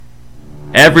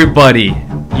Everybody,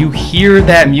 you hear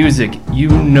that music, you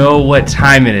know what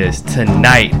time it is.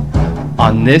 Tonight,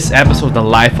 on this episode of The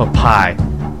Life of Pi,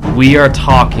 we are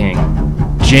talking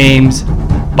James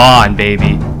Bond,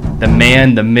 baby. The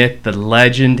man, the myth, the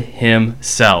legend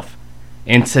himself.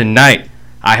 And tonight,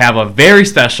 I have a very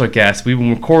special guest. We've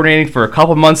been coordinating for a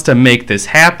couple months to make this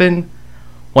happen.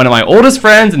 One of my oldest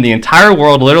friends in the entire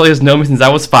world, literally has known me since I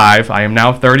was 5. I am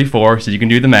now 34, so you can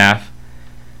do the math.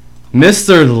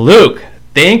 Mr. Luke,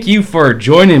 thank you for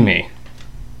joining me.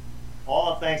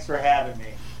 Oh, thanks for having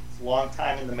me. It's a long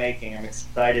time in the making. I'm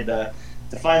excited to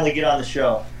finally get on the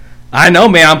show. I know,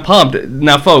 man. I'm pumped.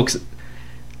 Now, folks,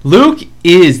 Luke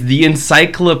is the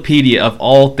encyclopedia of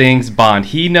all things Bond.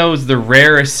 He knows the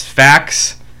rarest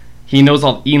facts. He knows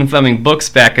all Ian Fleming books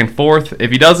back and forth.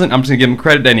 If he doesn't, I'm just going to give him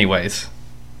credit anyways.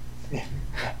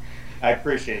 I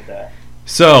appreciate that.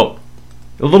 So,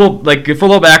 for a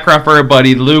little background for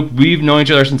everybody, Luke, we've known each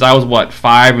other since I was,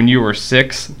 5 and you were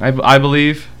 6, I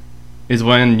believe, is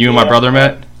when you and my brother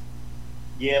met?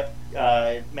 Yep.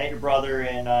 Met your brother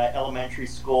in elementary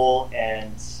school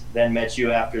and then met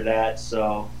you after that,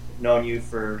 so known you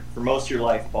for most of your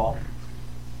life, Paul.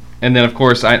 And then, of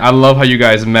course, I love how you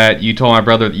guys met. You told my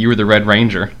brother that you were the Red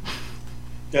Ranger.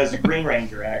 That was a Green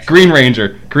Ranger, actually.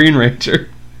 Green Ranger.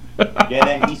 Yeah,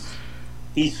 then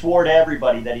he swore to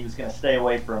everybody that he was going to stay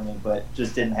away from me, but it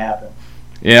just didn't happen.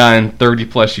 Yeah, and 30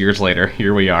 plus years later,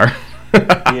 here we are.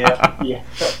 Yeah.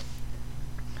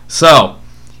 So,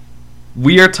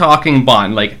 we are talking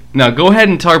Bond. Now go ahead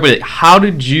and tell everybody, how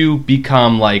did you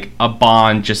become a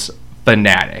Bond just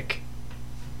fanatic?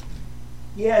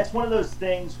 Yeah, it's one of those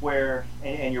things where,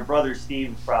 and your brother Steve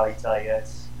would probably tell you,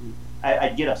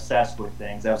 I'd get obsessed with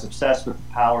things. I was obsessed with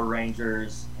the Power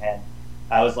Rangers, and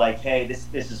I was like, hey,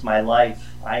 this is my life.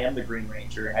 I am the Green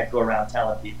Ranger, and I'd go around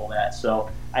telling people that. So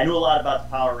I knew a lot about the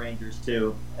Power Rangers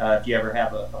too. If you ever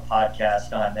have a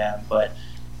podcast on them, but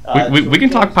we can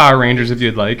talk Power Rangers if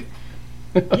you'd like.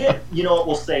 Yeah, you know what?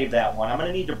 We'll save that one. I'm going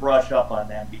to need to brush up on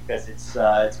them because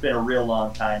it's been a real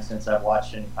long time since I've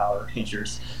watched any Power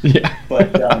Rangers. Yeah.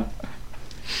 But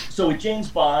so with James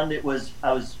Bond, I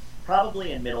was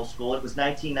probably in middle school. It was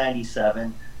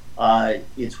 1997.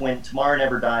 It's when Tomorrow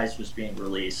Never Dies was being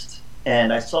released,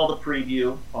 and I saw the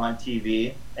preview on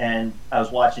TV, and I was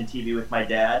watching TV with my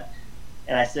dad,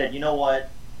 and I said, you know what?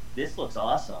 This looks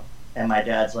awesome. And my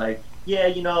dad's like, yeah,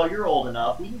 you're old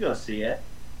enough. We can go see it.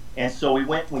 And so we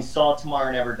went and we saw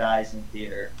Tomorrow Never Dies in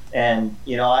theater. And,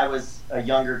 I was a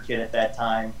younger kid at that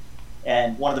time.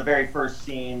 And one of the very first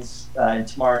scenes in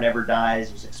Tomorrow Never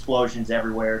Dies was explosions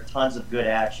everywhere, tons of good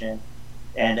action.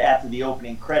 And after the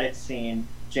opening credits scene,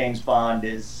 James Bond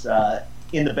is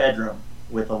in the bedroom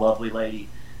with a lovely lady.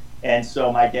 And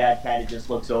so my dad kind of just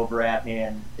looks over at me,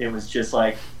 and it was just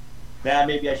like,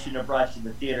 maybe I shouldn't have brought you to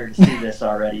the theater to see this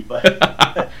already. But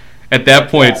at that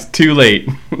point, it's too late.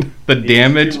 The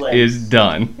damage is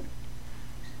done.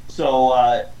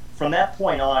 So from that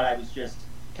point on, I was just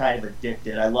kind of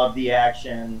addicted. I loved the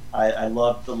action. I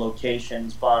loved the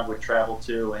locations Bond would travel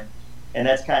to, and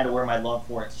that's kind of where my love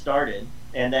for it started.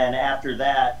 And then after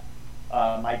that,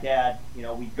 my dad,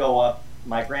 we'd go up.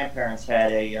 My grandparents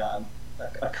had a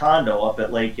condo up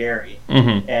at Lake Erie,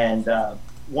 mm-hmm. and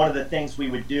one of the things we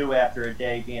would do after a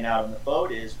day being out on the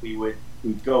boat is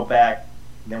we'd go back.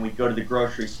 And then we'd go to the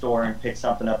grocery store and pick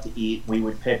something up to eat. We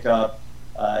would pick up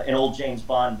an old James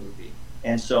Bond movie.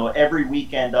 And so every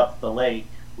weekend up the lake,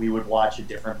 we would watch a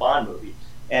different Bond movie.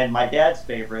 And my dad's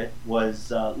favorite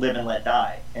was Live and Let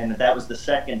Die. And that was the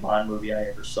second Bond movie I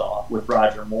ever saw with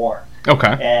Roger Moore.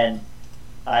 Okay. And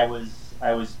I was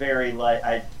very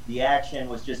the action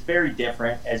was just very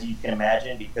different, as you can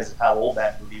imagine, because of how old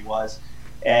that movie was.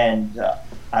 And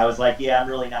I was like, yeah, I'm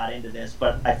really not into this.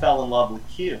 But I fell in love with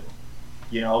Q.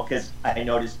 Because I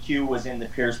noticed Q was in the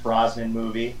Pierce Brosnan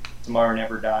movie, Tomorrow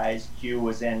Never Dies. Q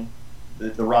was in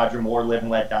the Roger Moore Live and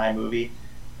Let Die movie.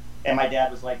 And my dad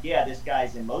was like, yeah, this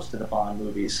guy's in most of the Bond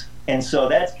movies. And so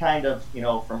that's kind of,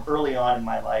 from early on in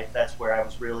my life, that's where I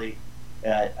was really,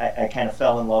 I kind of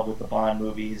fell in love with the Bond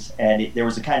movies. And there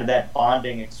was a kind of that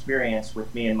bonding experience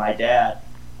with me and my dad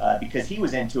because he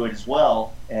was into it as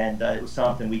well. And it was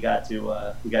something we got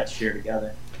to share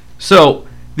together. So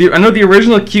I know the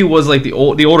original Q was the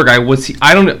older guy. Was he?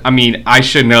 I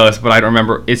should know this, but I don't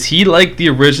remember. Is he the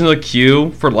original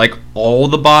Q for all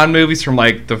the Bond movies from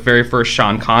the very first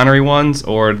Sean Connery ones,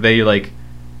 or did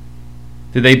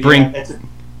they bring? Yeah,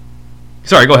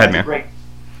 Sorry, go ahead, man.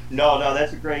 No,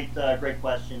 that's a great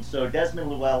question. So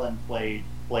Desmond Llewellyn played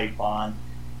Bond,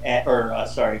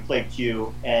 played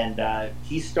Q, and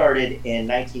he started in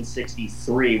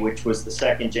 1963, which was the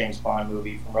second James Bond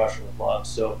movie from Russia with Love.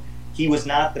 So he was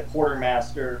not the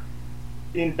quartermaster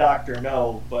in Doctor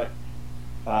No, but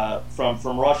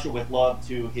from Russia with Love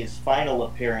to his final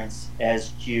appearance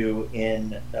as Q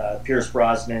in Pierce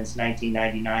Brosnan's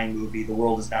 1999 movie The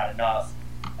World Is Not Enough.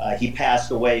 He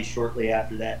passed away shortly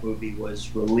after that movie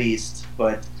was released,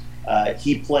 but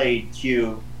he played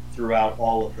Q throughout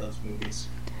all of those movies.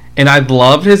 And I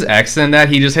loved his accent in that.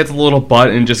 He just hits a little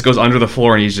button and just goes under the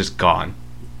floor and he's just gone.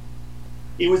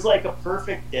 It was like a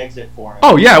perfect exit for him.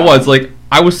 Oh, yeah, it was. Like,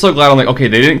 I was so glad. I'm like, okay,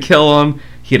 they didn't kill him.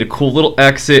 He had a cool little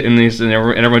exit, and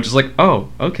everyone's just like, oh,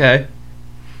 okay.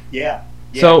 Yeah.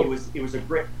 So, it was a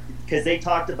great, because they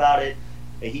talked about it.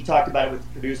 He talked about it with the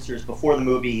producers before the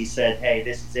movie. He said, hey,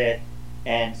 this is it.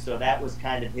 And so that was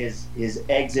kind of his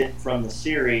exit from the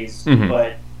series. Mm-hmm.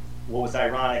 But what was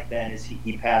ironic then is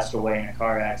he passed away in a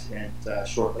car accident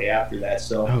shortly after that.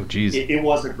 So oh, geez. It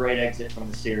was a great exit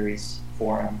from the series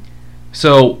for him.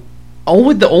 So,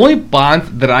 the only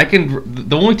Bond that I can,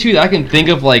 the only two that I can think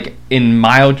of, like, in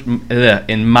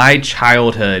my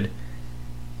childhood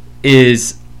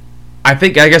is, I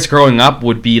guess growing up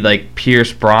would be, like,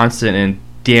 Pierce Brosnan and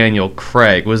Daniel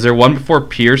Craig. Was there one before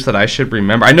Pierce that I should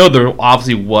remember? I know there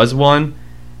obviously was one,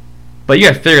 but you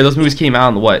gotta figure those movies came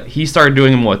out in what? He started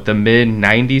doing them, the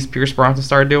mid-90s? Pierce Brosnan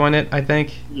started doing it, I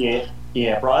think? Yeah,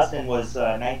 Brosnan was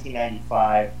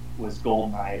 1995. Was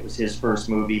Goldeneye. It was his first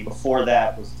movie. Before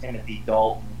that was Timothy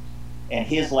Dalton, and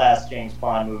his last James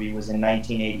Bond movie was in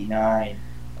 1989,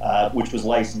 which was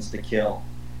License to Kill.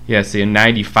 Yeah, see, in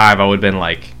 95 I would have been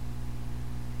like,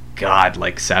 God,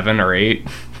 like 7 or 8.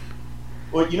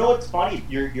 Well, you know what's funny?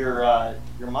 Your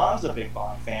mom's a big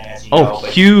Bond fan, as you know. Oh,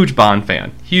 huge Bond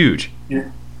fan. Huge.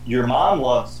 Your mom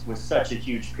was such a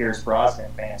huge Pierce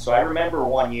Brosnan fan. So I remember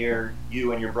one year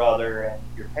you and your brother and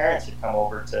your parents had come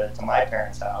over to my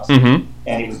parents' house, mm-hmm.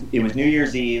 and it was New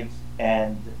Year's Eve,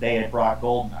 and they had brought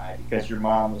Goldeneye because your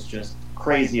mom was just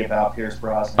crazy about Pierce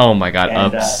Brosnan. Oh my God,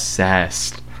 and,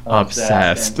 obsessed.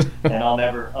 And I'll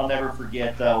never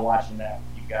forget watching that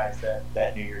with you guys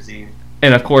that New Year's Eve.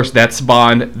 And of course, that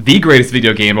spawned the greatest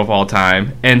video game of all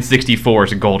time,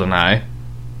 N64's GoldenEye.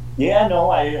 Yeah, no,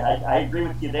 I agree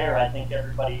with you there. I think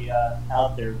everybody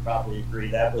out there would probably agree.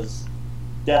 That was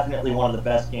definitely one of the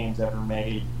best games ever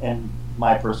made, and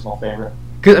my personal favorite.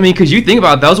 Because you think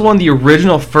about it, that was one of the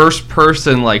original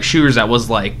first-person like shooters that was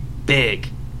like big.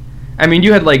 I mean,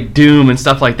 you had like Doom and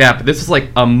stuff like that, but this was like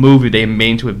a movie they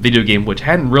made into a video game, which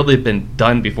hadn't really been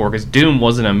done before, because Doom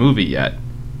wasn't a movie yet.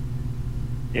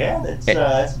 Yeah, that's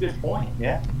a good point.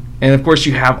 Yeah. And of course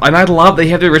you have, and I love they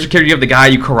have the original character. You have the guy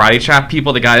you karate chop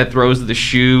people, the guy that throws the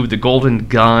shoe, the golden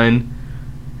gun,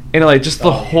 and like just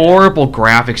the horrible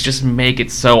graphics just make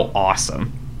it so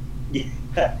awesome.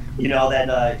 Yeah, you know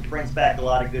that it brings back a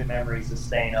lot of good memories of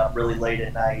staying up really late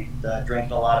at night,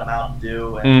 drinking a lot of Mountain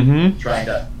Dew, and mm-hmm. trying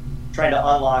to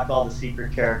unlock all the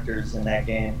secret characters in that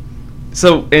game.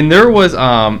 So, and there was,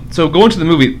 so going to the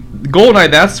movie,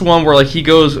 GoldenEye, that's the one where, like, he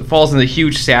falls in the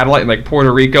huge satellite in, like,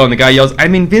 Puerto Rico, and the guy yells,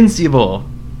 "I'm invincible."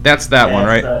 That's that one,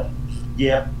 right?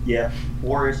 Yep.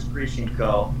 Boris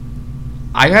Grishenko.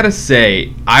 I gotta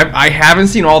say, I haven't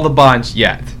seen all the Bonds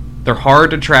yet. They're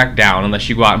hard to track down unless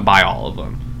you go out and buy all of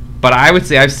them. But I would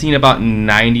say I've seen about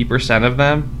 90% of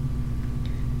them.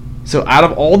 So, out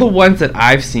of all the ones that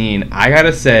I've seen, I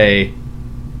gotta say,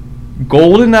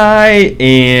 GoldenEye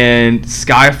and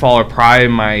Skyfall are probably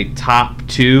my top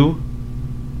 2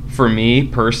 for me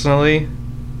personally.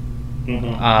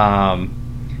 Mm-hmm.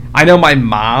 I know my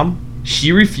mom,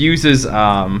 she refuses.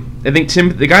 I think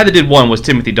the guy that did one was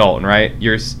Timothy Dalton, right?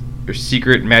 Your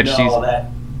Secret Majesty's.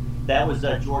 No, that was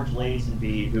George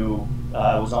Lazenby, who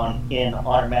was in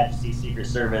On Her Majesty's Secret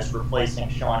Service, replacing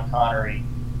Sean Connery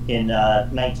in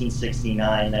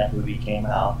 1969. That movie came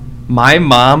out. My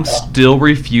mom still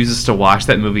refuses to watch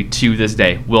that movie to this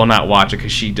day. Will not watch it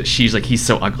because she's like, he's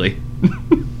so ugly.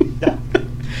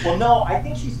 Well, no, I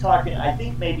think she's talking. I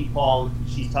think maybe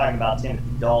she's talking about Timothy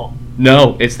Dalton.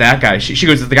 No, it's that guy. She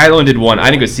goes, the guy that only did one.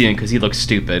 I didn't go see him because he looks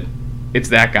stupid. It's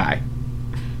that guy.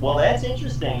 Well, that's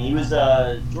interesting. He was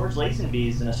George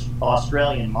Lazenby's an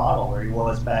Australian model, where he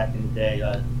was back in the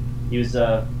day. He was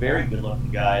a very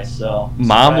good-looking guy, so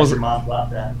mom was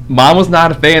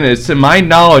not a fan. It's, to my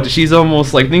knowledge, she's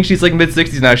almost like, I think she's like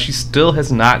mid-60s now. She still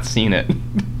has not seen it.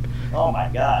 Oh my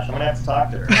gosh, I'm gonna have to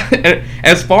talk to her. And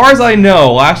as far as I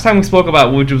know, last time we spoke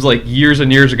about, which was like years and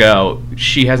years ago,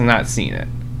 she has not seen it.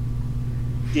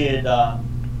 Did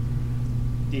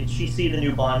she see the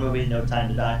new Bond movie, No Time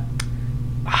to Die?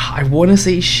 I want to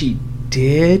say she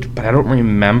did, but I don't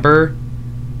remember.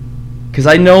 Because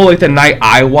I know, like, the night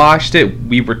I watched it,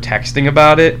 we were texting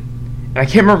about it. And I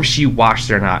can't remember if she watched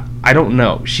it or not. I don't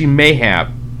know. She may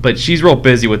have. but she's real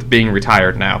busy with being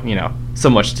retired now. So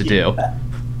much to do.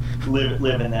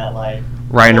 Living that life.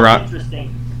 Riding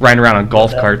around on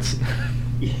golf carts.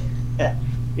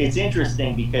 It's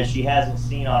interesting because she hasn't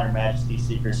seen On Her Majesty's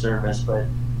Secret Service,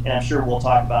 and I'm sure we'll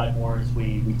talk about it more as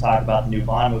we talk about the new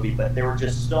Bond movie, but there were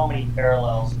just so many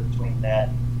parallels between that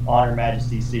On Her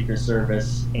Majesty's Secret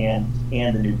Service and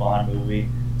the new Bond movie.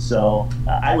 So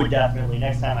I would definitely,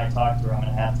 next time I talk to her, I'm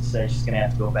going to have to say she's going to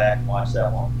have to go back and watch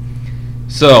that one.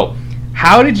 So,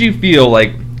 how did you feel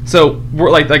so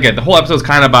we're again, the whole episode's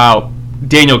kind of about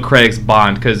Daniel Craig's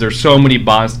Bond, because there's so many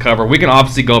Bonds to cover. We can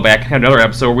obviously go back and have another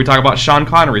episode where we talk about Sean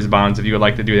Connery's Bonds, if you would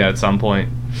like to do that at some point.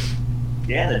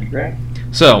 Yeah, that'd be great.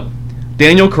 So,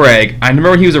 Daniel Craig, I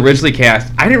remember when he was originally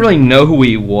cast, I didn't really know who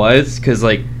he was, because,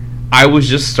 I was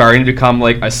just starting to become,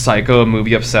 a psycho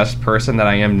movie-obsessed person that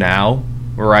I am now,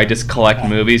 where I just collect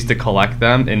movies to collect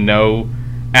them, and know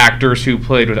actors who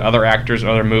played with other actors in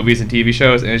other movies and TV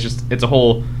shows, and it's a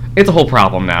whole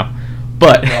problem now.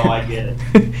 But... No, I get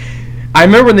it. I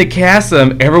remember when they cast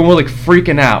him, everyone was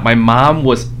freaking out. My mom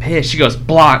was pissed. She goes,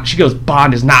 blonde. She goes,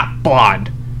 Bond is not blonde.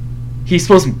 He's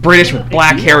supposed to be British with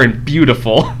black hair and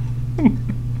beautiful.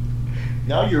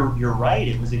 No, you're right.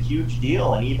 It was a huge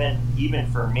deal, and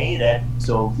even for me,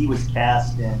 so he was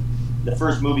cast in the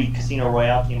first movie, Casino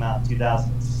Royale, came out in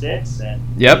 2006, and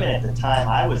even at the time,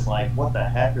 I was like, what the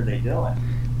heck are they doing?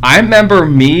 I remember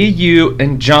me, you,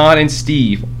 and John and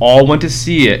Steve all went to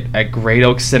see it at Great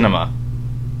Oak Cinema.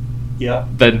 Yeah.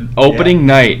 The opening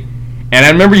night. And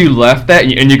I remember you left that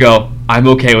and you go, I'm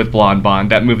okay with Blonde Bond.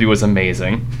 That movie was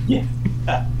amazing. Yeah.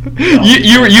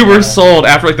 you were sold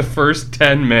after the first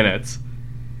 10 minutes.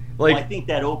 Well, I think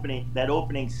that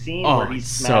opening scene where he's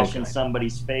smashing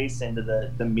somebody's face into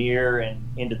the mirror and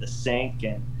into the sink,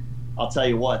 and I'll tell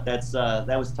you what, that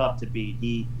was tough to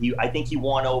beat. I think he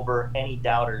won over any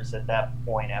doubters at that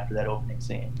point after that opening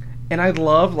scene. And I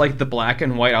love the black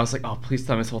and white. I was like, oh, please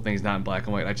tell me this whole thing's not in black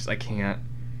and white. I can't.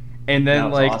 And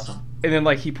then awesome. And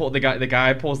then he pulled the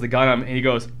guy pulls the gun on him and he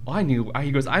goes, I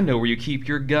know where you keep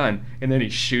your gun. And then he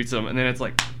shoots him and then it's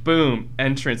boom,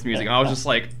 entrance music. I was just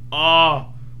like, oh,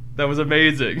 that was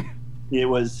amazing. It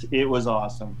was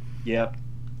awesome. Yep.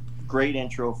 Great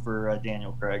intro for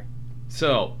Daniel Craig.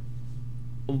 So,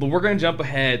 we're going to jump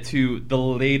ahead to the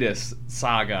latest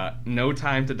saga, No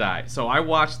Time to Die. So I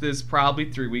watched this probably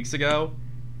 3 weeks ago,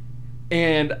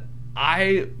 and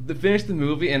I finished the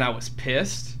movie, and I was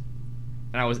pissed,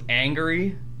 and I was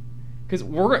angry, because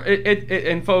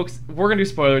and folks, we're going to do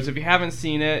spoilers. If you haven't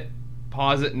seen it,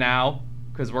 pause it now,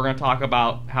 because we're going to talk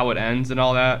about how it ends and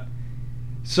all that.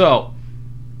 So,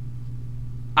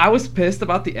 I was pissed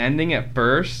about the ending at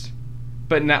first,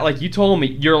 but now, you told me,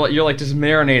 you're just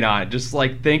marinate on it. Just,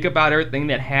 think about everything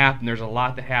that happened. There's a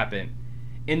lot that happened.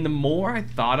 And the more I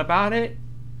thought about it,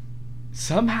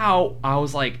 somehow I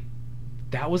was like,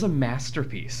 that was a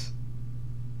masterpiece.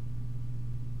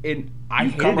 And I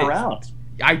hated come around.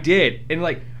 I did.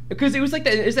 And, because it was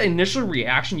it's that initial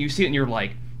reaction. You see it and you're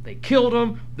like, they killed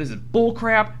him. This is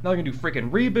bullcrap. Now they're going to do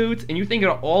freaking reboots. And you think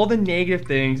of all the negative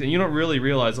things, and you don't really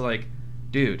realize,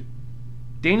 dude,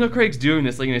 Daniel Craig's doing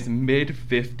this in his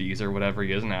mid-50s or whatever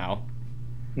he is now.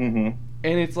 Mm-hmm.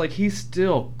 And it's he's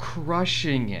still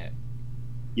crushing it.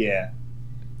 Yeah.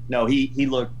 No, he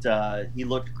looked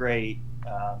great.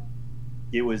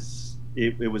 It was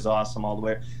awesome all the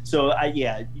way. So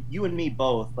you and me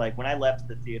both. When I left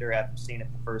the theater after seeing it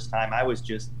the first time, I was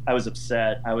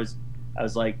upset. I was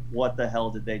like, what the hell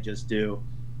did they just do?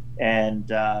 And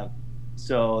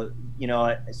so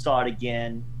I saw it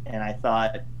again. And I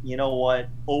thought, you know what?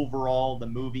 Overall, the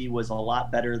movie was a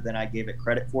lot better than I gave it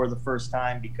credit for the first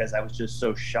time, because I was just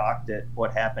so shocked at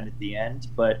what happened at the end.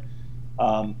 But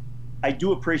I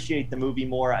do appreciate the movie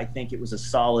more. I think it was a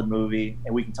solid movie,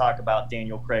 and we can talk about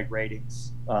Daniel Craig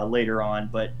ratings later on.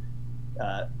 But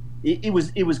it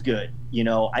was good.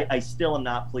 I still am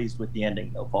not pleased with the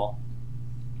ending, though, Paul.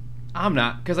 I'm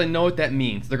not, because I know what that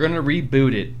means. They're going to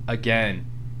reboot it again.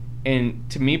 And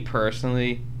to me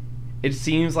personally, it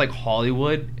seems like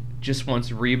Hollywood just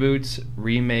wants reboots,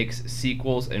 remakes,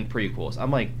 sequels, and prequels. I'm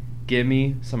like, give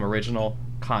me some original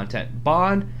content.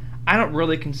 Bond, I don't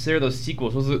really consider those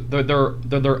sequels. They're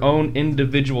their own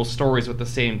individual stories with the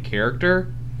same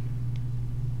character.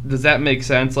 Does that make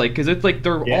sense? Because it's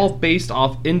they're all based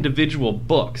off individual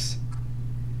books.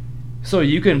 So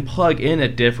you can plug in a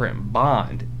different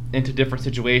Bond into different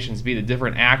situations, be a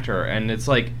different actor, and it's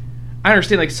I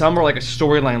understand some are a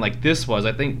storyline like this was.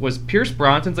 I think, was Pierce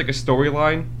Brosnan's a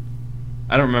storyline?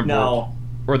 I don't remember. No.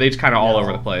 Or they just kind of all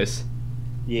over the place?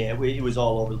 Yeah, it was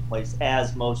all over the place,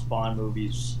 as most Bond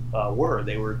movies were.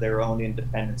 They were their own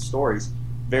independent stories.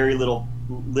 very little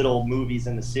movies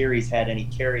in the series had any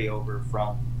carryover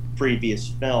from previous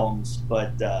films,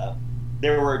 but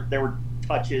there were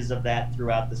touches of that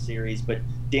throughout the series. But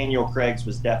Daniel Craig's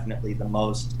was definitely the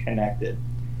most connected.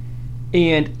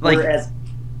 And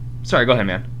sorry, go ahead,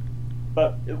 man.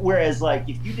 But whereas, like,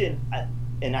 if you didn't,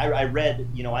 and I read,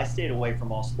 I stayed away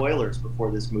from all spoilers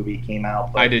before this movie came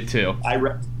out. But I did too.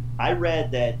 I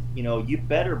read that, you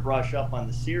better brush up on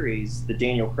the series, the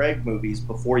Daniel Craig movies,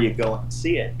 before you go and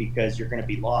see it, because you're going to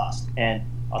be lost. And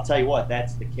I'll tell you what,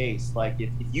 that's the case. Like, if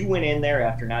you went in there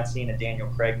after not seeing a Daniel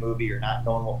Craig movie or not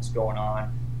knowing what was going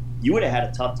on, you would have had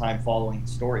a tough time following the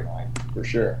storyline, for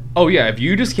sure. Oh yeah, if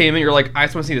you just came in, you're like, I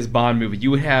just want to see this Bond movie.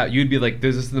 You'd be like,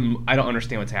 I don't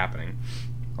understand what's happening.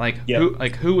 Like, yep.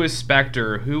 Who is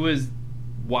Spectre?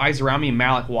 Why is Rami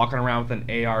Malek walking around with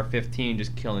an AR-15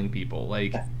 just killing people?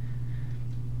 Like,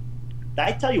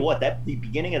 I tell you what, the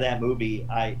beginning of that movie,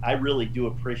 I really do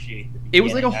appreciate the beginning. It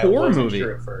was like a horror movie.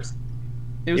 Sure at first.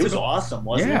 It was awesome,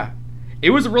 wasn't it? Yeah.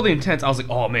 It was really intense. I was like,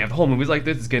 oh man, the whole movie's like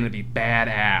this is going to be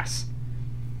badass.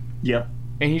 Yep.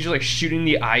 And he's just like shooting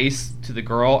the ice to the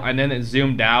girl, and then it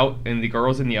zoomed out, and the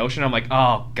girl's in the ocean. I'm like,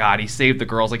 oh god, he saved the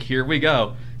girl. I was like, here we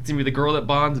go. It's going to be the girl that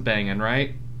Bond's banging,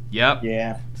 right? Yep.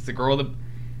 Yeah. It's the girl that...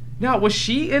 Now, was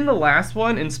she in the last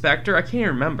one, Inspector? I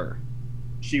can't remember.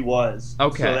 She was.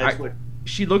 Okay. So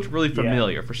she looked really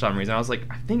familiar for some reason. I was like,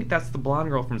 I think that's the blonde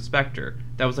girl from Spectre.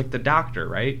 That was like the doctor,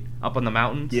 right? Up on the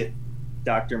mountains? Yeah.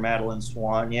 Dr. Madeline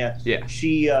Swan, yeah. Yeah.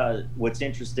 She, what's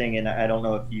interesting, and I don't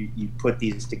know if you put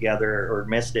these together or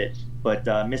missed it, but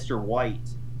Mr. White,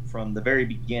 from the very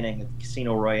beginning of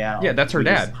Casino Royale. Yeah, that's her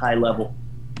dad. High level.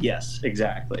 Yes,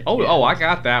 exactly. Oh, I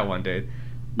got that one, dude.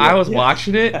 Yeah, I was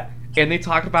watching it, and they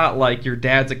talked about, like, your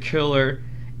dad's a killer,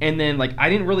 and then, like, I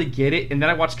didn't really get it, and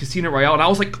then I watched Casino Royale, and I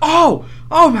was like, oh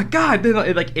my god! Then,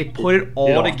 it put it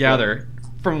all together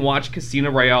from watch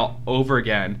Casino Royale over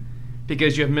again.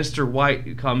 Because you have Mr. White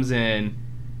who comes in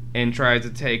and tries to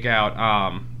take out,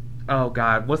 oh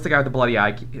god, what's the guy with the bloody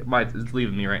eye? It's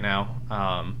leaving me right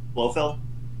now. Blofeld?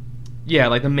 Yeah,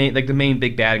 like the main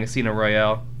big bad in Casino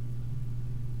Royale.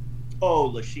 Oh,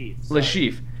 Le Chiffre. Le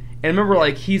Chiffre. And remember,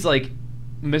 like, he's like,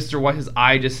 Mr. White, his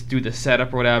eye just do the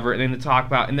setup or whatever, and then they talk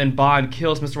about, and then Bond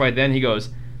kills Mr. White, then he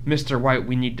goes, Mr. White,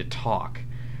 we need to talk.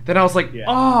 Then I was like,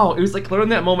 oh, it was like, literally in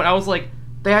that moment, I was like,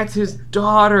 that's his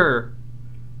daughter.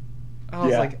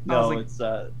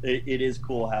 It is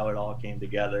cool how it all came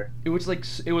together. It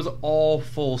was all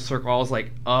full circle. I was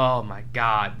like, oh my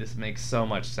god, this makes so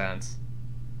much sense.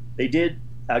 They did.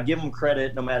 I'll give them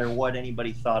credit, no matter what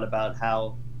anybody thought about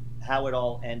how it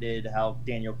all ended, how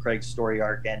Daniel Craig's story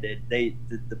arc ended. The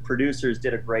producers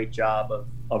did a great job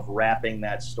of wrapping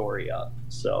that story up.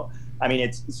 So I mean,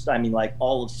 like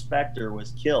all of Spectre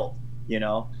was killed.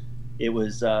 It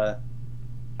was. I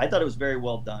thought it was very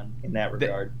well done in that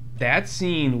regard. That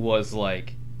scene was,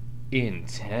 like,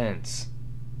 intense.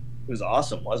 It was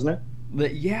awesome, wasn't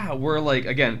it? Yeah, we're, like,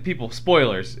 again, people,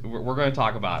 spoilers. We're going to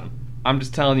talk about them. I'm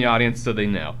just telling the audience so they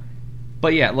know.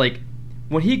 But, yeah, like,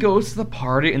 when he goes to the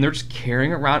party and they're just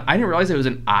carrying around, I didn't realize it was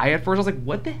an eye at first. I was like,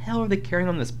 what the hell are they carrying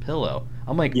on this pillow?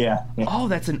 I'm like, oh,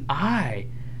 that's an eye.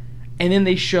 And then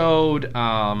they showed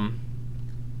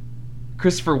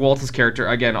Christopher Waltz's character.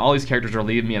 Again, all these characters are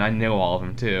leaving me, and I know all of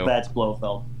them, too. That's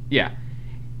Blofeld. Yeah.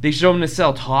 They show him in the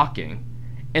cell talking,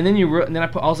 and then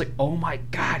I was like, oh my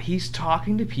god, he's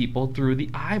talking to people through the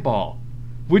eyeball,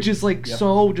 which is like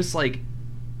so just like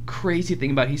crazy thing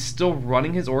about it. He's still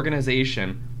running his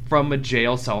organization from a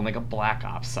jail cell in like a black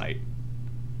ops site,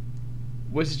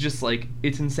 which is just like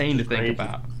it's insane to think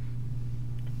about.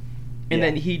 And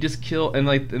then he just and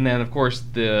then of course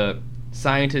the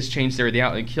scientist changed everything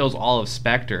out and kills all of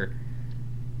Spectre,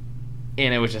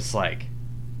 and it was just like,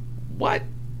 what?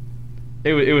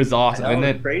 It was awesome. And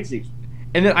then crazy.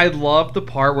 And then I love the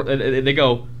part where they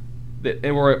go,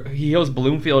 where he hears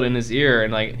Bloomfield in his ear,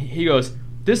 and like he goes,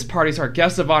 "This party's our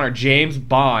guest of honor, James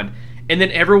Bond." And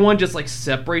then everyone just like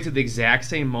separates at the exact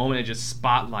same moment, and just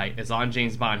spotlight is on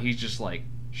James Bond. He's just like,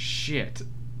 shit.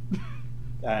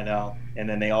 I know. And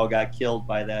then they all got killed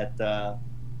by that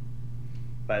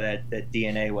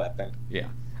DNA weapon. Yeah.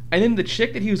 And then the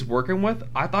chick that he was working with,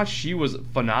 I thought she was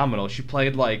phenomenal. She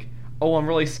played like, oh, I'm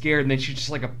really scared, and then she's just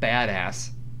like a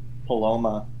badass.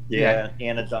 Paloma. Yeah.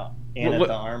 Anna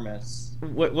de Armas.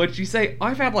 What'd she say?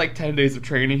 I've had like 10 days of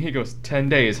training. He goes, 10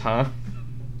 days, huh?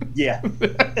 Yeah.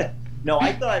 No,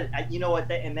 I thought, you know what,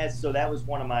 that was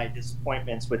one of my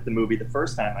disappointments with the movie the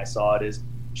first time I saw it, is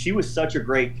she was such a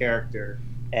great character,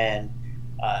 and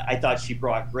I thought she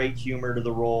brought great humor to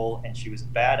the role, and she was a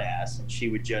badass, and she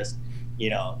would just,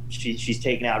 she's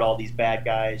taking out all these bad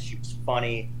guys. She was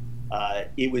funny.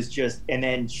 It was just, and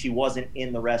then she wasn't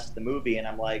in the rest of the movie, and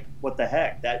I'm like, what the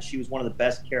heck? That she was one of the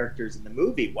best characters in the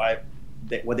movie. Why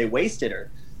they wasted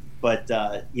her? But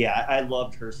yeah, I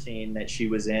loved her scene that she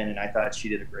was in, and I thought she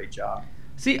did a great job.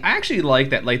 See, I actually like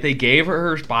that. Like, they gave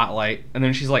her spotlight, and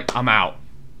then she's like, I'm out.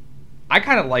 I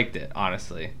kind of liked it,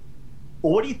 honestly.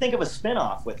 Well, what do you think of a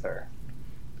spin-off with her?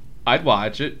 I'd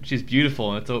watch it. She's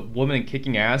beautiful, and it's a woman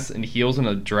kicking ass in heels in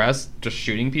a dress, just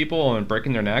shooting people and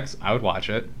breaking their necks. I would watch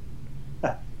it.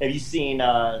 Have you seen,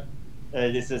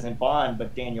 this isn't Bond,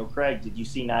 but Daniel Craig, did you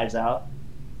see Knives Out?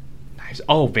 Nice.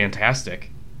 Oh,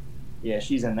 fantastic. Yeah,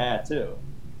 she's in that, too.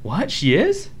 What? She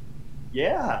is?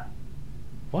 Yeah.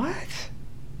 What?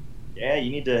 Yeah,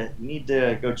 you need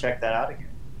to go check that out again.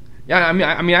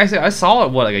 Yeah, I saw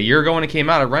it, like a year ago when it came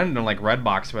out. I rented it on, like,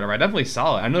 Redbox or whatever. I definitely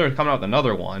saw it. I know they're coming out with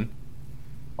another one.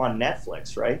 On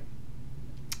Netflix, right?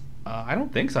 I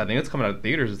don't think so. I think it's coming out of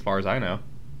theaters as far as I know.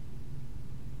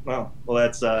 Well,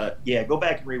 that's yeah. Go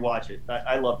back and rewatch it.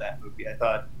 I love that movie. I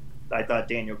thought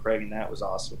Daniel Craig in that was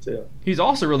awesome too. He's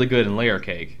also really good in Layer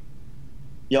Cake.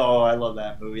 Yo, I love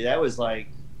that movie. That was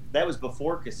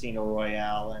before Casino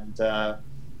Royale, and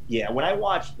yeah, when I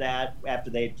watched that after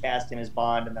they had cast him as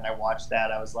Bond, and then I watched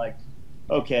that, I was like,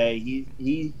 okay,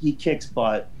 he kicks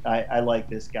butt. I like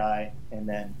this guy. And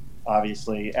then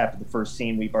obviously after the first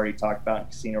scene we've already talked about in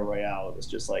Casino Royale, it was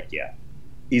just like, yeah,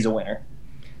 he's a winner.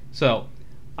 So,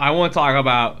 I want to talk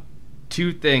about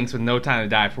two things with no time to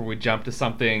die before we jump to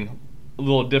something a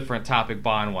little different topic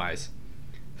Bond-wise.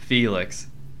 Felix.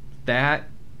 That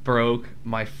broke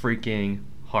my freaking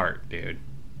heart, dude.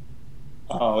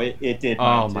 Oh, it did.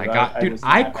 Oh my god, dude!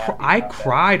 I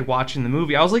cried watching the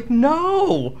movie. I was like,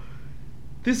 no,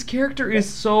 this character is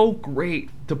so great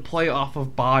to play off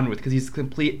of Bond with because he's the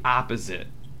complete opposite.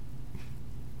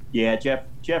 Yeah,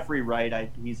 Jeffrey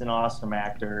Wright. He's an awesome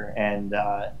actor, and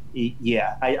I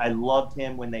loved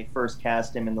him when they first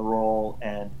cast him in the role,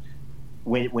 and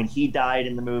when he died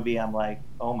in the movie, I'm like,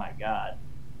 oh my god.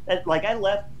 Like, I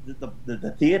left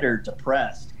the theater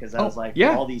depressed because I was like,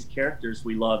 yeah. All these characters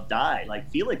we love die. Like,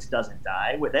 Felix doesn't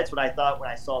die. That's what I thought when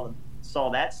I saw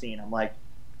that scene. I'm like,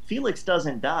 Felix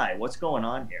doesn't die. What's going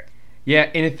on here?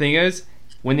 Yeah, and the thing is,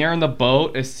 when they're on the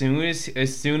boat, as soon as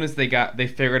they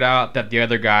figured out that the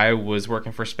other guy was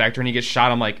working for Spectre and he gets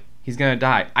shot, I'm like, he's gonna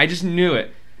die. I just knew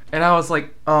it, and I was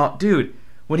like, oh, dude.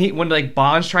 When like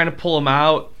Bond's trying to pull him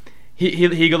out, he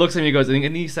looks at me and goes,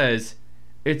 and he says,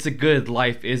 "It's a good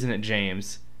life, isn't it,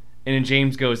 James?" And then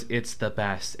James goes, "It's the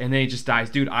best." And then he just dies.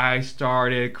 Dude, I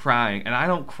started crying. And I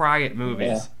don't cry at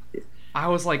movies. Yeah. I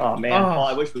was like, oh, man. Oh,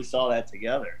 I wish we saw that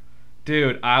together.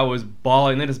 Dude, I was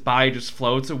bawling. And then his body just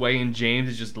floats away, and James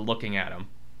is just looking at him.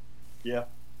 Yeah.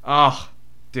 Oh,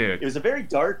 dude. It was a very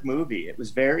dark movie. It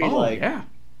was very, yeah.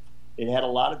 It had a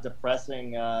lot of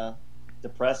depressing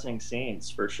scenes,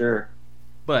 for sure.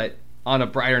 But on a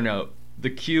brighter note,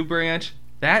 the Q branch...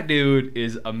 That dude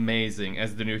is amazing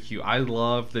as the new Q. I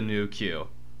love the new Q.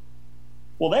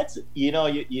 Well, that's,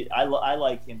 I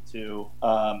like him too.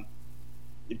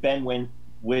 Ben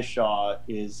Whishaw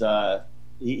is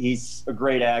he's a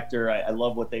great actor. I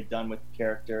love what they've done with the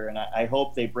character, and I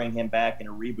hope they bring him back in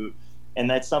a reboot. And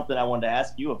that's something I wanted to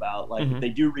ask you about. Like, if they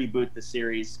do reboot the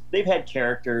series, they've had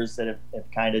characters that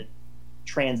have kind of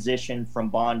transitioned from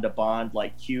Bond to Bond,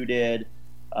 like Q did.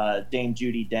 Dame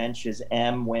Judi Dench as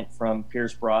M went from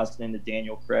Pierce Brosnan to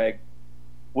Daniel Craig.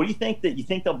 What do you think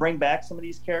they'll bring back some of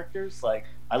these characters? Like,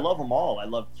 I love them all. I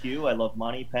love Q. I love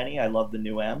Moneypenny. I love the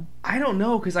new M. I don't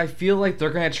know, because I feel like they're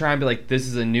gonna try and be like, this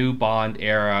is a new Bond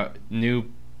era. I feel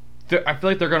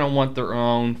like they're gonna want their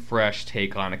own fresh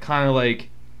take on it. Kind of like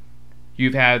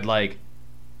you've had like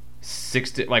 5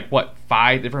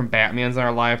 different Batmans in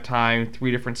our lifetime, 3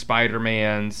 different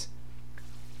Spider-Mans.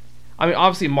 I mean,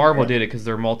 obviously Marvel did it because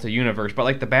they're multi-universe, but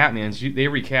like the Batmans, they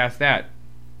recast that.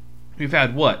 We've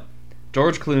had what?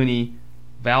 George Clooney,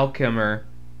 Val Kilmer,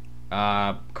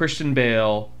 Christian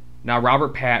Bale, now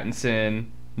Robert Pattinson,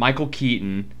 Michael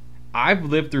Keaton. I've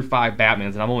lived through 5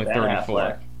 Batmans, and I'm only 34.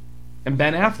 Affleck. And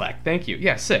Ben Affleck, thank you.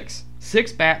 Yeah, 6.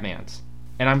 6 Batmans,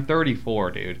 and I'm 34,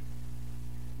 dude.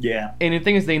 Yeah. And the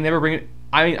thing is, they never bring it.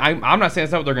 I mean, I'm not saying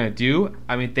that's not what they're going to do.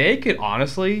 I mean, they could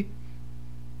honestly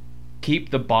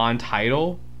keep the Bond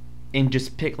title and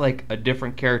just pick like a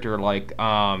different character, like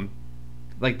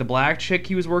the black chick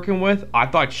he was working with. I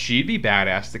thought she'd be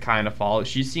badass to kind of follow.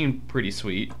 She seemed pretty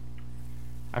sweet.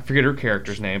 I forget her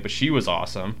character's name, but she was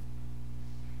awesome.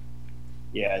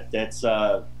 Yeah, that's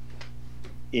I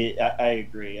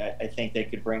agree. I think they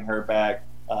could bring her back,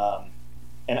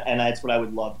 and that's what I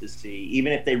would love to see.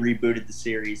 Even if they rebooted the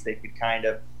series, they could kind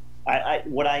of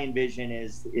what I envision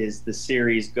is the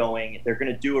series going. They're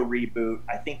going to do a reboot.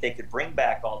 I think they could bring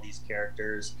back all these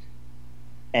characters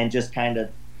and just kind of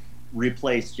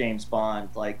replace James Bond,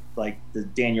 like the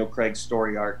Daniel Craig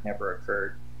story arc never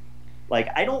occurred. Like,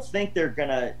 I don't think they're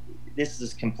gonna. This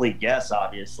is complete guess,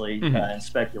 obviously, and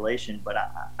speculation, but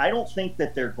I don't think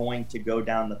that they're going to go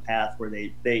down the path where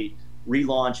they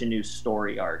relaunch a new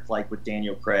story arc like with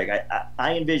Daniel Craig.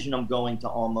 I envision them going to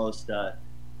almost a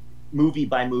movie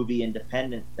by movie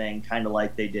independent thing, kind of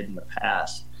like they did in the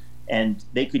past. And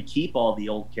they could keep all the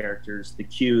old characters, the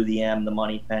Q, the M, the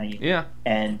Moneypenny, yeah,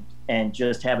 and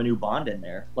just have a new Bond in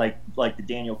there, like the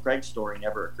Daniel Craig story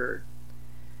never occurred.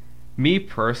 Me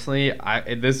personally,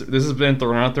 this has been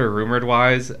thrown out there rumored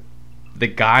wise. The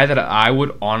guy that I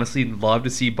would honestly love to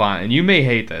see Bond, and you may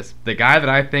hate this, the guy that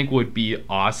I think would be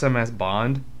awesome as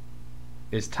Bond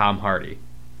is Tom Hardy.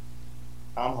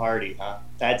 Tom Hardy, huh?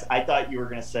 I thought you were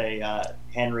gonna say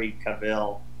Henry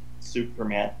Cavill,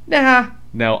 Superman. Nah,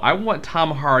 no, I want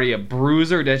Tom Hardy, a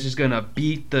bruiser that's just gonna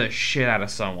beat the shit out of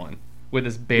someone with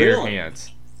his bare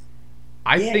hands.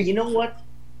 I think, you know what?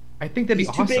 I think that'd be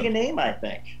awesome. He's too big a name, I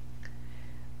think.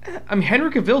 I mean,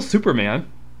 Henry Cavill's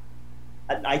Superman.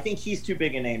 I think he's too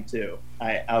big a name too.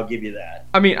 I'll give you that.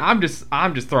 I mean, I'm just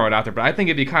throwing it out there, but I think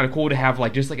it'd be kind of cool to have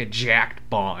just a jacked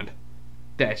Bond.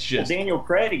 That's just Daniel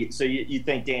Craig. So you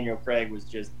think Daniel Craig was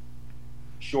just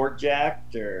short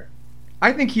jacked, or?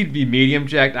 I think he'd be medium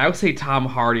jacked. I would say Tom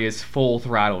Hardy is full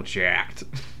throttle jacked.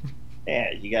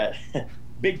 Yeah, you got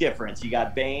big difference. You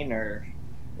got Bane or?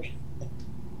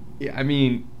 Yeah, I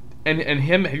mean, and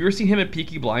him. Have you ever seen him at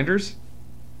Peaky Blinders?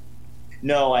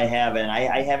 No, I haven't.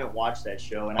 I haven't watched that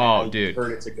show, and I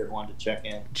heard it's a good one to check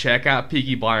in. Check out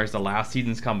Peaky Blinders. The last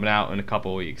season's coming out in a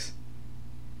couple of weeks.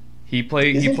 He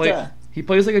plays like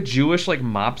a Jewish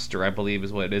mobster, I believe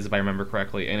is what it is, if I remember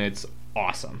correctly, and it's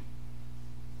awesome.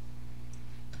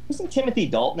 Wasn't Timothy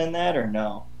Dalton in that, or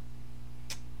no?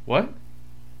 What?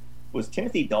 Was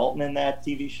Timothy Dalton in that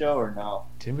TV show, or no?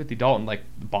 Timothy Dalton, like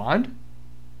Bond?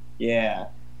 Yeah.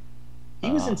 He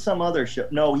was in some other show.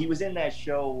 No, he was in that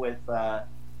show with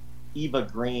Eva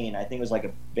Green. I think it was like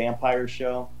a vampire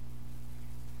show.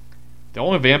 The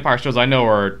only vampire shows I know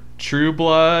are True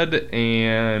Blood,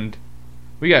 and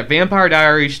we got Vampire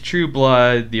Diaries, True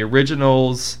Blood, The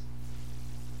Originals.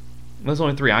 Those are the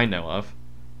only three I know of.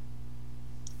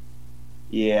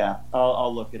 Yeah,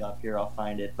 I'll look it up here. I'll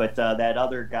find it. But that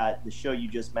other guy, the show you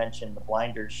just mentioned, the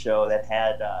Blinders show, that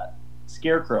had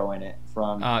Scarecrow in it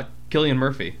from... Cillian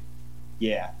Murphy.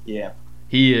 Yeah.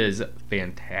 He is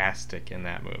fantastic in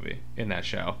that movie, in that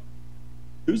show.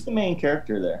 Who's the main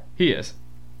character there? He is.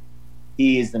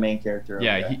 He is the main character.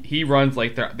 Yeah, okay. he runs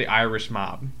the Irish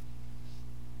mob.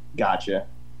 Gotcha.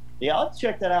 Yeah, I'll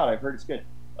check that out. I've heard it's good.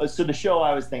 So the show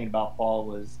I was thinking about, Paul,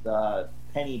 was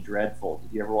Penny Dreadful.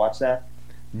 Did you ever watch that?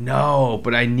 No,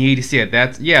 but I need to see it.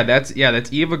 That's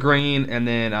Eva Green, and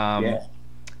then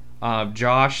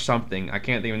Josh something. I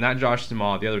can't think of, not Josh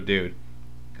Jamal, the other dude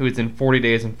who is in 40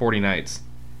 Days and 40 Nights.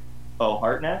 Oh,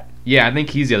 Hartnett? Yeah, I think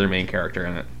he's the other main character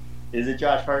in it. Is it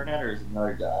Josh Hartnett, or is it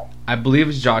another guy? I believe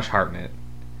it's Josh Hartnett.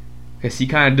 Because he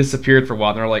kind of disappeared for a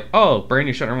while, and they're like, oh,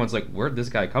 Brandon Shutt. Everyone's like, where'd this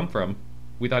guy come from?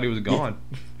 We thought he was gone.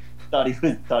 thought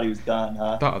he was gone,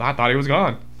 huh? I thought he was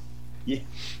gone. Yeah,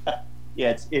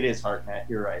 yeah, it is Hartnett.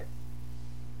 You're right.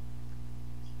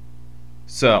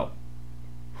 So,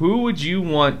 who would you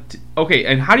want? Okay,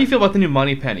 and how do you feel about the new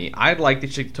Moneypenny? I'd like the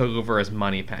chick to take over as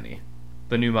Moneypenny,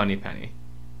 the new Moneypenny.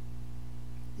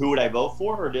 Who would I vote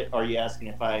for, or are you asking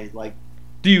if I like?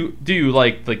 Do you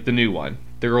like the new one,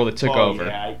 the girl that took over?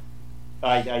 Yeah,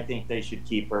 I think they should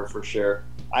keep her for sure.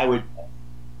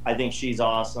 I think she's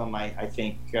awesome. I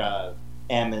think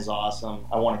M is awesome.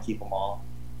 I want to keep them all.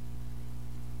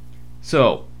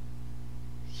 So,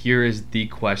 here is the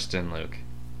question, Luke.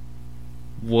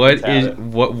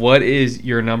 What is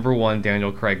your number one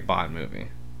Daniel Craig Bond movie?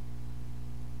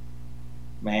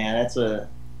 Man, it's a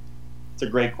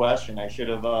great question. I should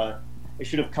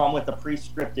have come with a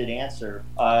pre-scripted answer.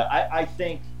 I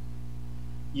think,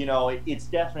 it's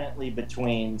definitely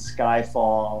between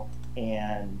Skyfall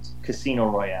and Casino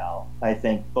Royale. I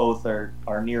think both are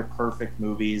near perfect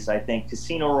movies. I think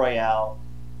Casino Royale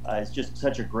is just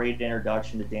such a great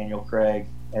introduction to Daniel Craig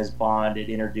as Bond. It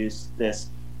introduced this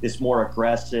more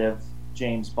aggressive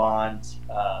James Bond,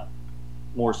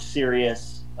 more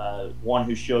serious, one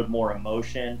who showed more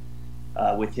emotion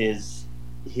with his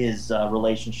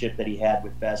relationship that he had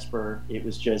with Vesper. It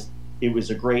was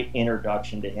a great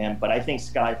introduction to him. But I think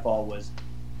Skyfall was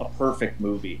a perfect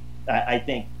movie. I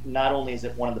think not only is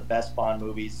it one of the best Bond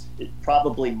movies, it's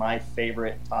probably my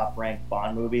favorite top-ranked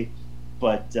Bond movie.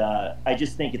 but I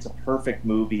just think it's a perfect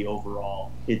movie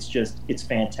overall. It's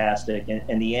fantastic,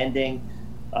 and the ending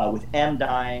with M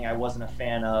dying, I wasn't a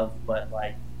fan of, but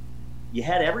like you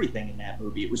had everything in that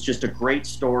movie. It was just a great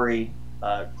story,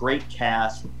 great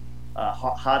cast.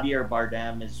 Javier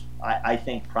Bardem is, I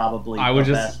think, probably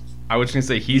best. I was gonna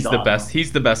say he's the best.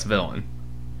 He's the best villain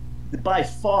by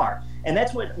far, and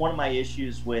that's what one of my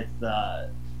issues with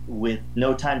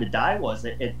No Time to Die was.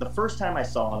 The first time I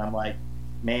saw it, I'm like,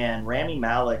 man, Rami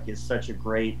Malek is such a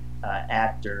great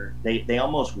actor. They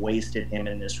almost wasted him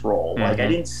in this role. Mm-hmm. Like I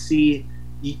didn't see,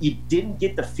 you didn't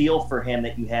get the feel for him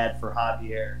that you had for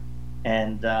Javier,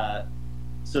 and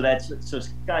so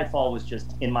Skyfall was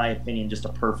just, in my opinion, just a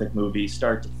perfect movie,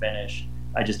 start to finish.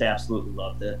 I just absolutely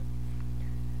loved it.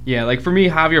 Yeah, like for me,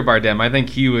 Javier Bardem, I think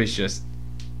he was just,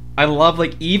 I love,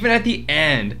 like, even at the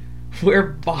end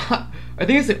where I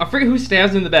think I forget who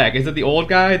stabs him in the back. Is it the old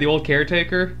guy, the old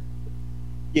caretaker?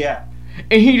 Yeah.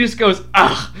 And he just goes,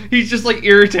 ah! He's just like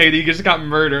irritated. He just got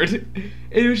murdered.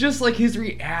 It was just like his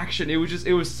reaction. It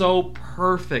was so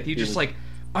perfect. He just like,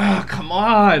 ah, come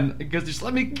on! He goes, just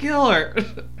let me kill her.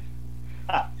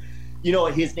 You know,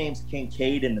 his name's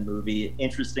Kincaid in the movie.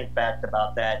 Interesting fact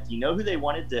about that. Do you know who they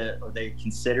they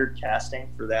considered casting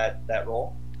for that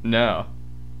role? No.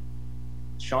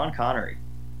 Sean Connery.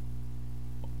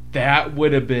 That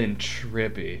would have been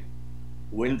trippy.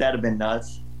 Wouldn't that have been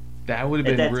nuts? That would have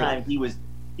been. At that time, he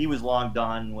was long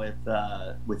done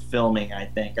with filming. I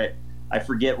think I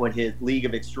forget what his League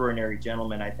of Extraordinary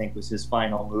Gentlemen, I think, was his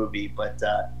final movie, but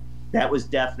that was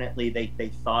definitely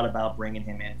they thought about bringing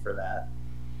him in for that.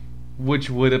 Which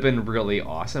would have been really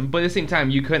awesome, but at the same time,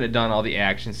 you couldn't have done all the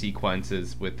action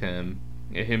sequences with him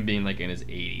being like in his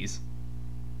 80s.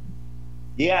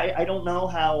 Yeah, I don't know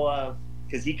how,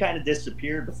 because he kind of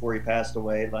disappeared before he passed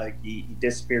away. Like he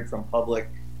disappeared from public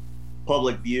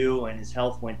view, and his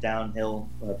health went downhill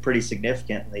pretty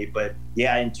significantly. But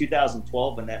yeah, in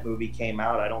 2012 when that movie came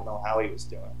out, I don't know how he was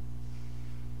doing.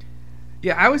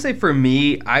 Yeah, I would say for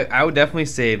me, I would definitely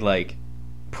say like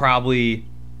probably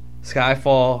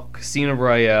Skyfall, Casino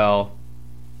Royale,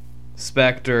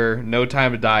 Spectre, No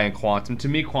Time to Die, and Quantum. To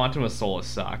me, Quantum of Solace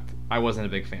sucked. I wasn't a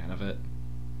big fan of it.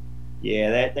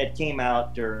 Yeah, that came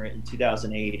out in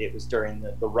 2008. It was during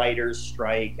the writers'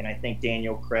 strike, and I think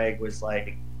Daniel Craig was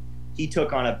like, he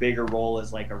took on a bigger role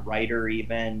as like a writer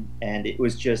even, and it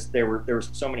was just there were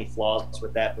so many flaws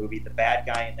with that movie. The bad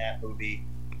guy in that movie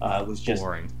was just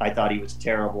boring. I thought he was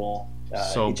terrible.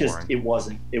 Boring. It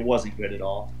wasn't good at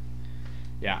all.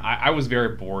 Yeah, I was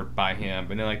very bored by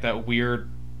him, and then like that weird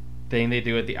thing they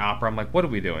do at the opera. I'm like, what are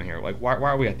we doing here? Like, why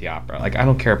are we at the opera? Like, I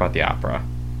don't care about the opera.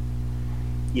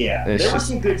 Yeah, there were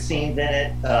some good scenes in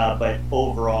it, but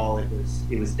overall, it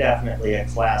was definitely a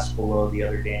class below the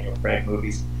other Daniel Craig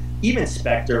movies. Even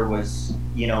Spectre was,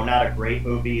 not a great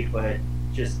movie, but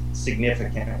just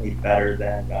significantly better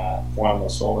than Quantum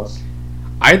of Solace.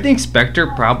 I think Spectre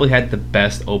probably had the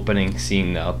best opening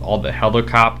scene though. All the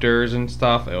helicopters and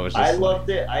stuff. It was. I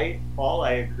loved it. I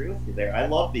agree with you there. I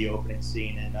loved the opening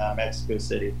scene in Mexico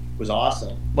City. It was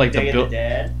awesome. Like Day of the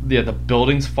Dead. Yeah, the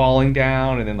buildings falling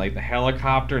down, and then like the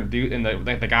helicopter and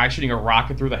the guy shooting a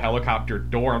rocket through the helicopter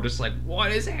door. I'm just like,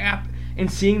 what is happening?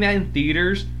 And seeing that in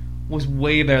theaters was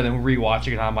way better than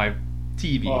rewatching it on my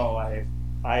TV. Oh,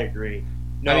 I agree.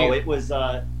 No, it was.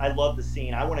 I love the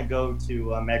scene. I want to go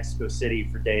to Mexico City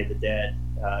for Day of the Dead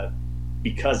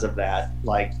because of that.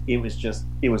 Like, it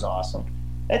was awesome.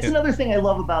 That's another thing I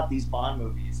love about these Bond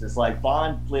movies. Is like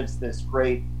Bond lives this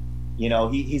great,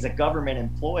 he's a government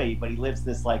employee, but he lives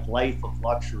this like life of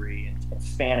luxury and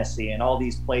fantasy, and all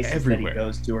these places everywhere that he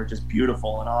goes to are just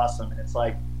beautiful and awesome. And it's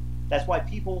like that's why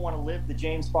people want to live the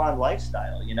James Bond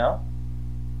lifestyle.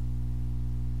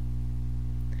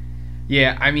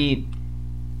 Yeah, I mean,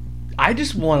 I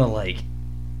just want to, like,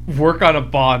 work on a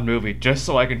Bond movie just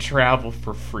so I can travel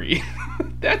for free.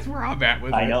 That's where I'm at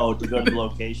with it. I know, to go to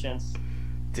locations.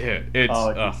 Dude,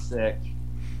 it's sick.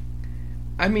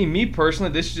 I mean, me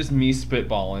personally, this is just me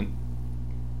spitballing.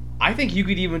 I think you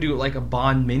could even do, like, a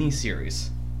Bond miniseries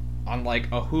on, like,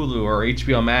 a Hulu or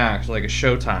HBO Max or, like, a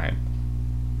Showtime.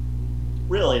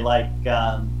 Really? Like,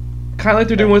 kind of like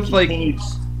they're doing with, like...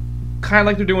 Kind of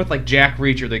like they're doing with, like, Jack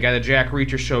Reacher. They got a Jack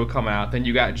Reacher show come out. Then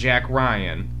you got Jack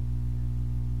Ryan.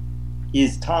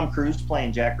 Is Tom Cruise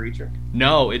playing Jack Reacher?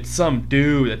 No, it's some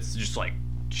dude that's just, like,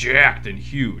 jacked and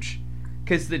huge.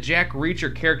 Because the Jack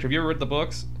Reacher character, have you ever read the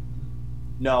books?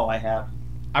 No, I haven't.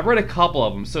 I've read a couple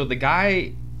of them. So the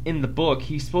guy in the book,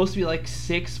 he's supposed to be, like,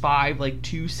 6'5", like,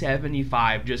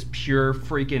 275, just pure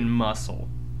freaking muscle.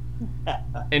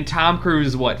 And Tom Cruise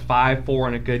is, what, 5'4"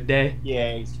 on a good day?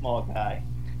 Yeah, he's a small guy.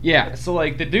 Yeah, so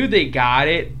like the dude they got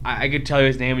it, I could tell you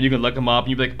his name and you can look him up and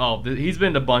you'd be like, oh, he's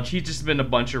just been a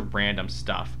bunch of random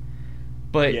stuff.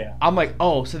 But Yeah. I'm like,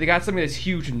 oh, so they got something that's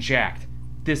huge and jacked.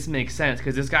 This makes sense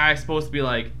because this guy is supposed to be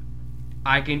like,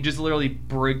 I can just literally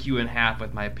break you in half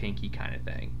with my pinky kind of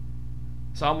thing.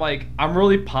 So I'm like, I'm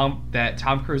really pumped that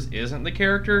Tom Cruise isn't the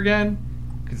character again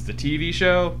because it's a TV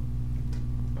show.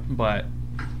 But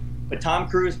Tom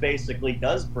Cruise basically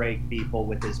does break people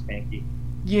with his pinky.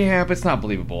 yeah, but it's not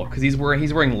believable because he's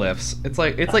wearing lifts. It's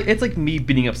like me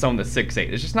beating up someone that's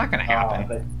 6'8". It's just not gonna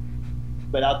happen.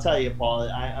 But I'll tell you, Paul,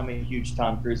 I'm a huge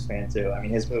Tom Cruise fan too. I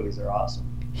mean, his movies are awesome.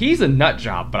 He's a nut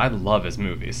job, but I love his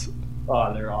movies.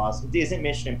 Oh, they're awesome. Isn't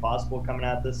Mission Impossible coming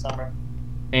out this summer?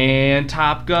 And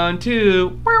Top Gun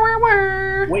 2.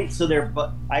 Wait, so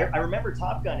I remember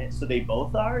Top Gun. So they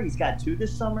both are? He's got 2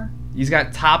 this summer? He's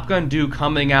got Top Gun 2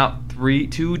 coming out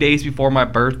 2 days before my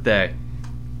birthday.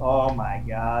 Oh my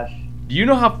gosh. Do you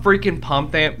know how freaking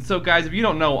pumped I am? So guys, if you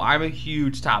don't know, I'm a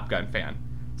huge Top Gun fan.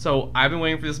 So I've been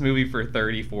waiting for this movie for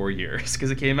 34 years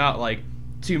because it came out like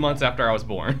 2 months after I was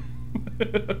born.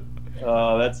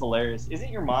 Oh, that's hilarious. Isn't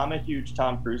your mom a huge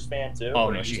Tom Cruise fan too? Oh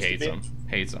no, she hates him.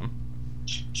 Hates him.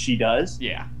 She does?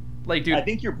 Yeah. Like, dude, I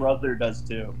think your brother does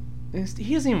too. He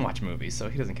doesn't even watch movies, so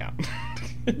he doesn't count.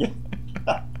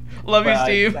 Love you,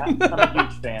 Steve. I'm a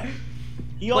huge fan.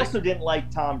 He also didn't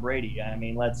like Tom Brady. I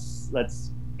mean, let's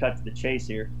cut to the chase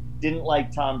here. Didn't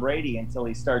like Tom Brady until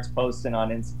he starts posting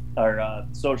on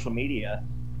social media,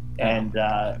 and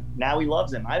now he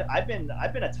loves him. I've been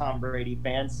a Tom Brady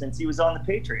fan since he was on the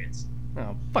Patriots.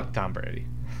 Oh, fuck Tom Brady.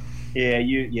 Yeah,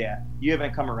 you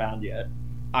haven't come around yet.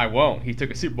 I won't. He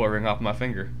took a Super Bowl ring off my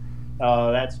finger.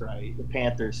 Oh, that's right. The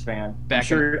Panthers fan. I'm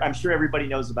sure everybody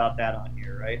knows about that on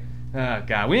here, right? Oh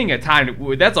God, we ain't got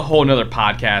time. That's a whole nother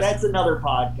podcast. That's another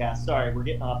podcast. Sorry, we're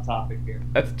getting off topic here.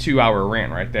 That's a 2-hour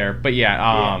rant right there. But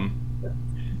yeah,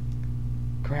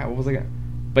 crap, what was I gonna?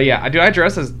 But yeah, I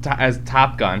dressed as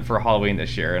Top Gun for Halloween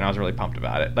this year, and I was really pumped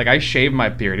about it. Like, I shaved my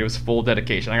beard. It was full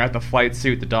dedication. I got the flight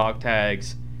suit, the dog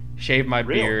tags, shaved my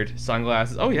beard,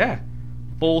 sunglasses. Oh yeah,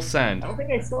 full send. I don't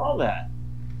think I saw that.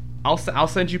 I'll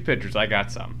send you pictures. I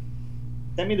got some.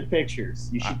 Send me the pictures.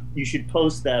 You should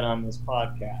post that on this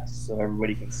podcast so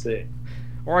everybody can see.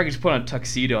 Or I could just put on a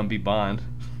tuxedo and be Bond.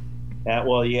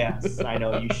 Well, yes, I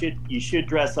know. You should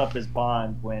dress up as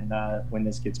Bond when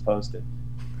this gets posted.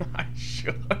 I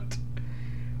should.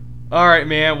 All right,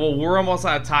 man. Well, we're almost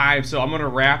out of time, so I'm going to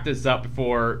wrap this up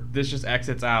before this just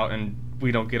exits out and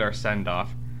we don't get our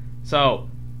send-off. So,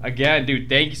 again, dude,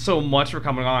 thank you so much for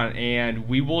coming on, and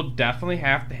we will definitely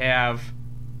have to have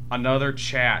another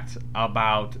chat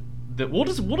about we'll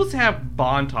just have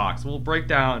Bond talks. We'll break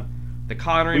down the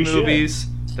Connery movies,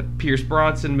 the Pierce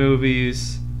Brosnan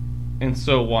movies, and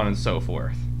so on and so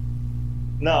forth.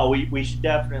 No, we should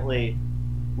definitely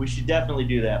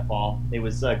do that, Paul. It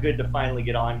was good to finally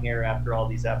get on here after all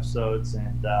these episodes,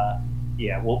 and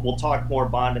we'll talk more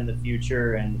Bond in the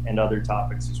future and other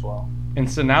topics as well.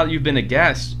 And so now that you've been a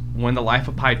guest, when the Life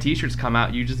of Pi t-shirts come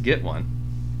out, you just get one.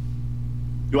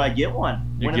 Do I get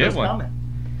one? You when get are those one.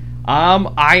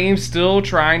 Coming? I am still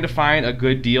trying to find a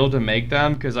good deal to make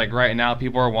them because, like, right now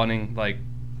people are wanting like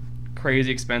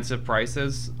crazy expensive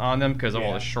prices on them because of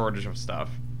all the shortage of stuff.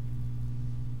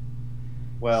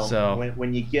 Well, so,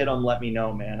 when you get them, let me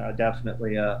know, man. I'll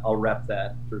definitely I'll rep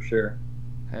that for sure.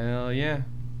 Hell yeah!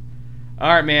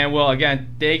 All right, man. Well,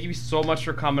 again, thank you so much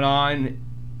for coming on,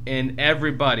 and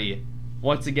everybody.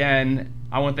 Once again,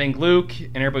 I want to thank Luke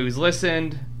and everybody who's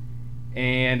listened.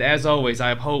 And as always,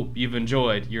 I hope you've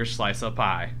enjoyed your slice of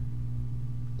pie.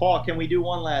 Paul, can we do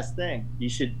one last thing? You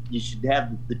should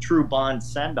have the true Bond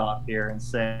send-off here and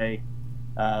say,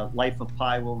 Life of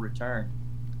Pi will return.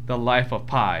 The Life of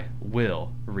Pi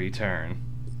will return.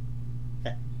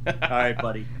 All right,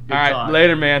 buddy. All right,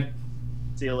 later, man.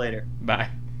 See you later. Bye.